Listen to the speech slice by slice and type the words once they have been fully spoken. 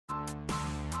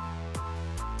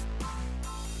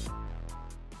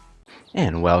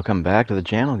And welcome back to the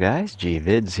channel, guys.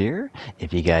 Gvids here.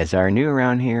 If you guys are new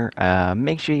around here,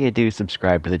 make sure you do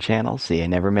subscribe to the channel so you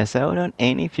never miss out on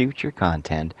any future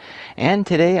content. And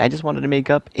today I just wanted to make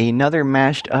up another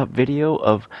mashed up video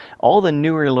of all the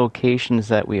newer locations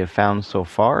that we have found so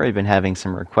far. I've been having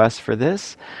some requests for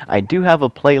this. I do have a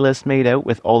playlist made out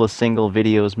with all the single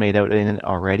videos made out in it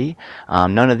already.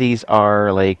 None of these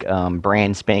are like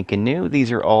brand spanking new.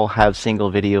 These are all have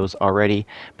single videos already,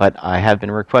 but I have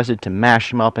been requested to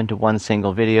mash them up into one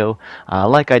single video,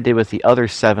 like I did with the other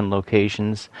 7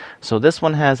 locations. So this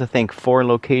one has, I think, 4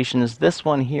 locations. This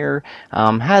one here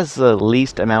has the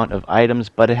least amount of items,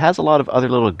 but it has a lot of other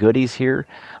little goodies here.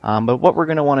 But what we're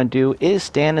going to want to do is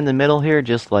stand in the middle here,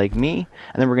 just like me,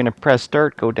 and then we're going to press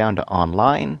start, go down to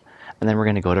online, and then we're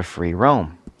going to go to free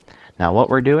roam. Now what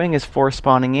we're doing is force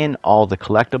spawning in all the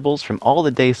collectibles from all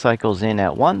the day cycles in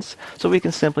at once, so we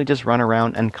can simply just run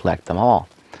around and collect them all.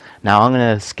 Now I'm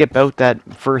going to skip out that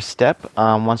first step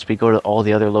once we go to all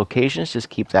the other locations. Just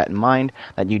keep that in mind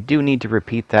that you do need to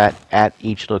repeat that at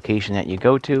each location that you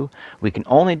go to. We can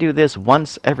only do this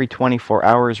once every 24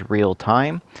 hours real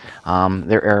time.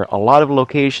 There are a lot of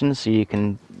locations, so you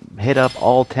can hit up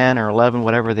all 10 or 11,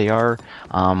 whatever they are,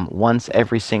 once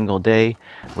every single day,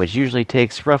 which usually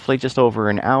takes roughly just over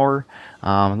an hour.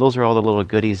 Those are all the little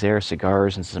goodies there,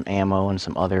 cigars and some ammo and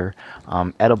some other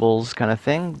edibles kind of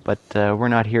thing, but we're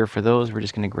not here for those. We're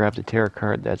just going to grab the tarot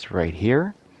card that's right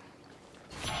here.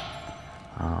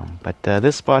 But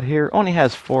this spot here only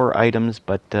has 4 items,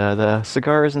 but the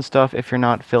cigars and stuff, if you're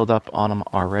not filled up on them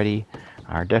already,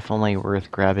 are definitely worth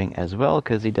grabbing as well,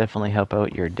 because they definitely help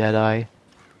out your Deadeye.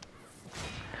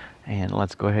 And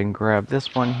let's go ahead and grab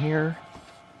this one here.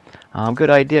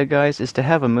 Good idea, guys, is to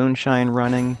have a moonshine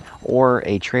running or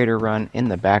a trader run in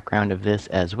the background of this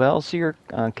as well, so you're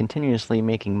continuously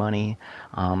making money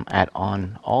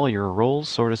on all your rolls,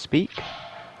 so to speak.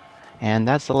 And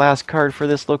that's the last card for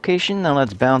this location. Now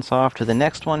let's bounce off to the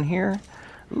next one here.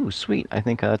 Ooh, sweet! I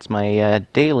think that's my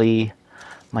daily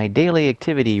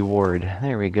activity ward.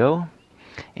 There we go.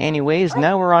 Anyways,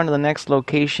 now we're on to the next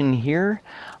location here.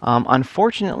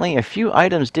 Unfortunately, a few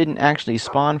items didn't actually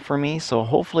spawn for me, so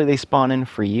hopefully they spawn in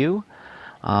for you.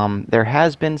 There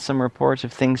has been some reports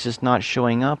of things just not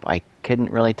showing up. I couldn't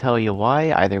really tell you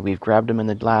why. Either we've grabbed them in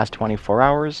the last 24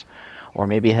 hours, or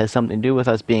maybe it has something to do with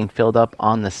us being filled up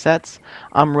on the sets.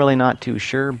 I'm really not too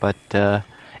sure, but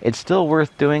it's still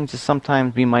worth doing. Just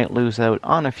sometimes we might lose out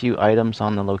on a few items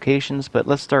on the locations, but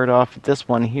let's start off with this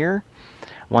one here.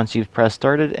 Once you've pressed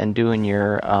started and doing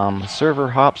your server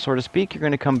hop, so to speak, you're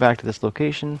going to come back to this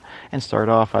location and start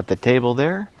off at the table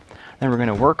there. Then we're going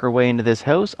to work our way into this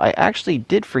house. I actually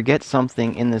did forget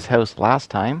something in this house last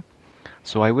time,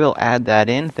 so I will add that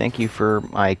in. Thank you for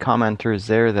my commenters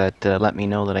there that let me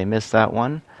know that I missed that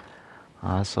one.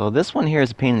 So this one here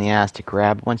is a pain in the ass to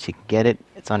grab. Once you can get it,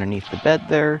 it's underneath the bed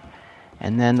there.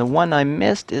 And then the one I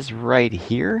missed is right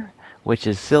here, which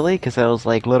is silly because I was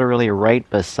like literally right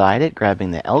beside it grabbing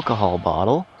the alcohol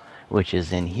bottle, which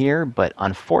is in here, but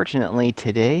unfortunately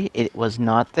today it was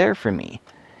not there for me,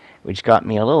 which got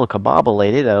me a little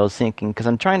kabobulated. I was thinking, because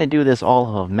I'm trying to do this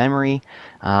all of memory.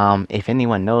 If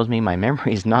anyone knows me, my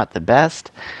memory is not the best.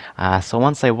 So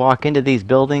once I walk into these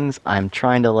buildings, I'm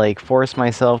trying to like force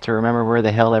myself to remember where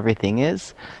the hell everything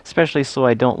is, especially so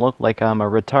I don't look like I'm a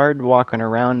retard walking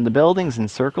around the buildings in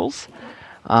circles.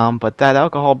 But that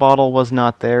alcohol bottle was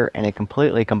not there, and it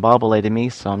completely combobulated me,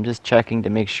 so I'm just checking to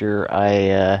make sure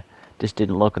I just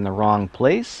didn't look in the wrong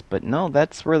place. But no,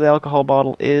 that's where the alcohol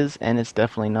bottle is, and it's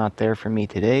definitely not there for me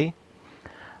today.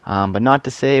 But not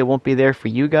to say it won't be there for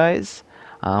you guys,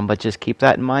 but just keep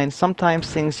that in mind. Sometimes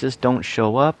things just don't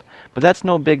show up, but that's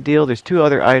no big deal. There's 2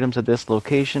 other items at this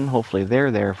location. Hopefully they're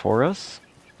there for us.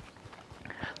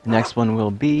 The next one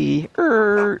will be,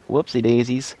 whoopsie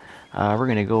daisies. We're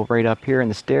going to go right up here in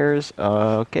the stairs.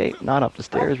 Okay, not up the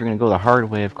stairs. We're going to go the hard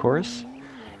way, of course.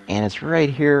 And it's right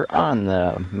here on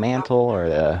the mantle or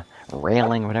the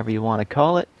railing, whatever you want to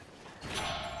call it.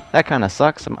 That kind of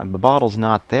sucks. The bottle's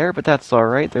not there, but that's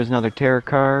alright. There's another tarot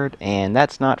card, and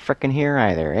that's not frickin' here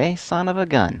either, eh? Son of a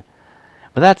gun.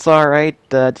 But that's alright.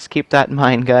 Just keep that in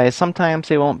mind, guys. Sometimes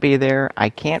they won't be there. I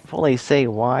can't fully say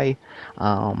why.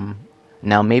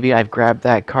 Now maybe I've grabbed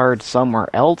that card somewhere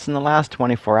else in the last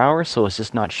 24 hours, so it's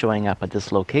just not showing up at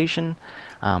this location.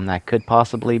 That could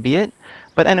possibly be it.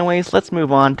 But anyways, let's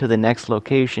move on to the next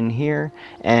location here.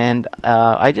 And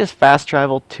I just fast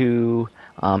traveled to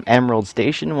Emerald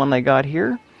Station when I got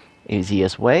here.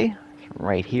 Easiest way,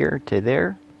 right here to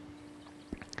there.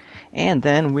 And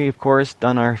then we, of course,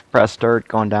 done our press start,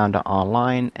 going down to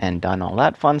online, and done all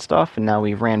that fun stuff. And now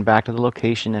we've ran back to the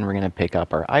location, and we're going to pick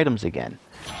up our items again.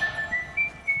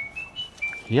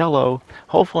 Yellow.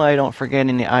 Hopefully I don't forget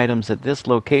any items at this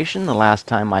location. The last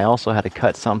time I also had to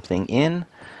cut something in.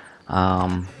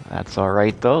 That's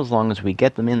alright though, as long as we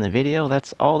get them in the video,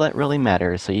 that's all that really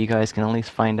matters, so you guys can at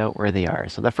least find out where they are.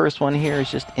 So the first one here is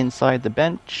just inside the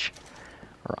bench,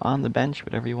 or on the bench,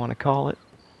 whatever you want to call it.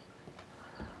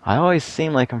 I always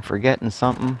seem like I'm forgetting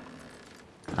something.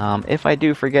 If I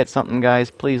do forget something, guys,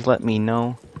 please let me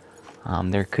know.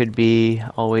 There could be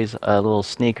always a little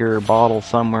sneaker bottle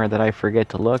somewhere that I forget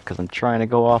to look, because I'm trying to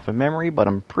go off of memory, but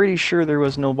I'm pretty sure there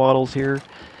was no bottles here.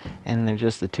 And they're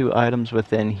just the two items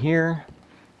within here.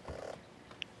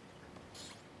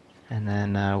 And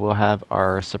then we'll have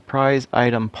our surprise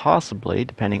item, possibly,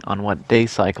 depending on what day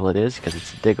cycle it is, because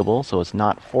it's diggable, so it's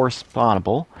not force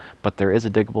spawnable. But there is a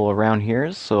diggable around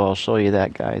here, so I'll show you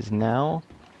that, guys, now.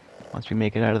 Once we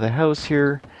make it out of the house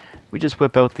here, we just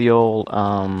whip out the old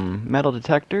metal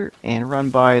detector and run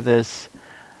by this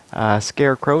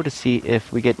scarecrow to see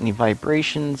if we get any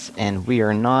vibrations, and we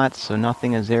are not, so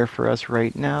nothing is there for us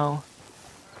right now.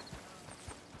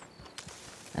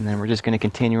 And then we're just going to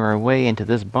continue our way into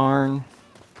this barn,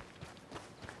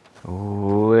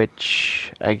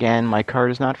 which, again, my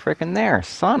card is not frickin' there.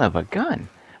 Son of a gun.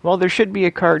 Well, there should be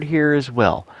a card here as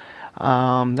well.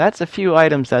 That's a few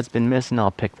items that's been missing. I'll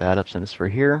pick that up since we're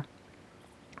here.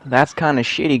 That's kind of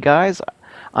shitty, guys.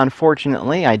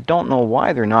 Unfortunately, I don't know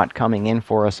why they're not coming in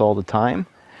for us all the time.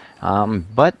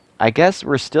 But I guess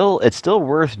it's still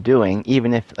worth doing,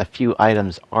 even if a few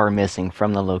items are missing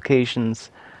from the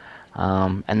locations.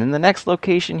 And then the next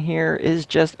location here is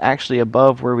just actually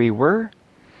above where we were.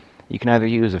 You can either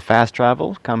use a fast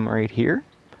travel, come right here,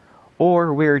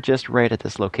 or we're just right at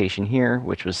this location here,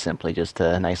 which was simply just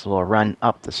a nice little run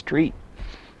up the street.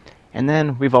 And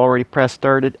then we've already pressed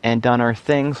started and done our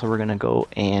thing, so we're going to go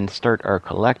and start our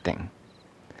collecting.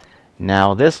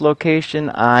 Now this location,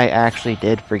 I actually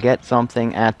did forget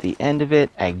something at the end of it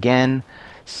again.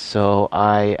 So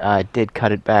I did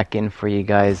cut it back in for you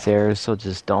guys there, so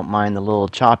just don't mind the little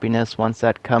choppiness once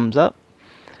that comes up.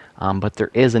 But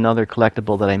there is another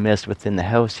collectible that I missed within the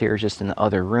house here, just in the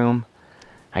other room.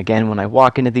 Again, when I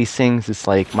walk into these things, it's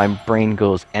like my brain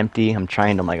goes empty. I'm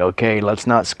like, okay, let's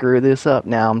not screw this up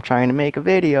now. I'm trying to make a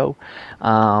video.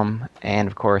 And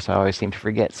of course, I always seem to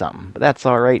forget something. But that's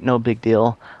alright, no big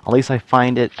deal. At least I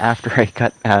find it after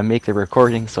I make the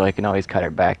recording, so I can always cut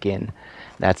it back in.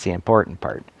 That's the important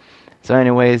part. So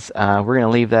anyways, we're going to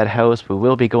leave that house. We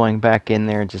will be going back in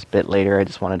there just a bit later. I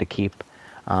just wanted to keep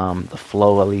the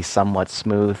flow at least somewhat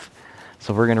smooth.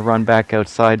 So we're going to run back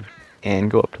outside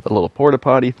and go up to the little porta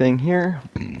potty thing here.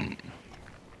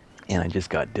 And I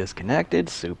just got disconnected.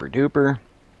 Super duper.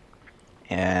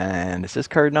 And is this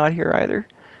card not here either?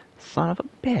 Son of a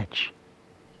bitch.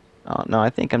 Oh, no,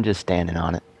 I think I'm just standing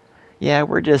on it. Yeah,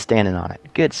 we're just standing on it.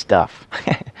 Good stuff.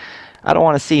 I don't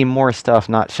want to see more stuff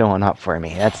not showing up for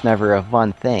me. That's never a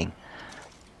fun thing.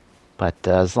 But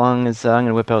as long as I'm going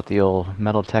to whip out the old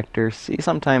metal detector. See,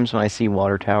 sometimes when I see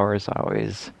water towers, I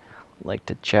always like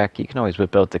to check. You can always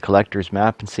whip out the collector's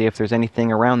map and see if there's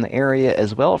anything around the area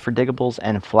as well for diggables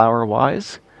and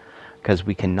flower-wise. Because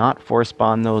we cannot force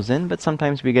spawn those in, but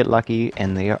sometimes we get lucky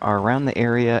and they are around the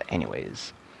area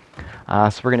anyways.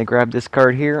 So we're going to grab this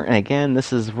card here, and again,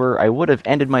 this is where I would have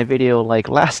ended my video like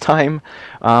last time,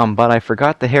 but I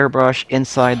forgot the hairbrush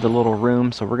inside the little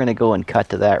room, so we're going to go and cut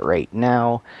to that right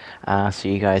now, so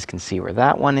you guys can see where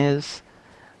that one is.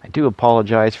 I do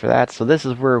apologize for that. So this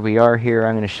is where we are here.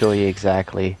 I'm going to show you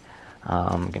exactly.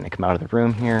 I'm going to come out of the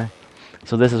room here.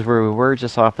 So this is where we were,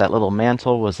 just off that little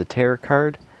mantle was the tarot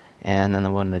card, and then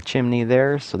the one in the chimney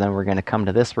there. So then we're going to come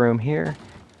to this room here,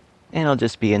 and it'll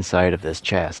just be inside of this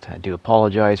chest. I do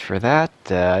apologize for that.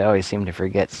 I always seem to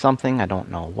forget something. I don't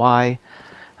know why.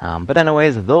 But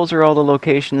anyways, those are all the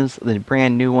locations, the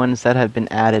brand new ones that have been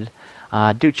added.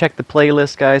 Do check the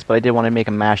playlist, guys, but I did want to make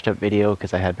a mashed up video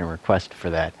because I had been requested for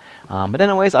that. But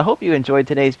anyways, I hope you enjoyed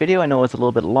today's video. I know it's a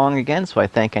little bit long again, so I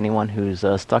thank anyone who's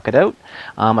stuck it out.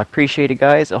 I appreciate it,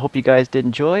 guys. I hope you guys did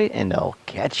enjoy, and I'll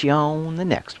catch you on the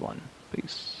next one.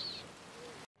 Peace.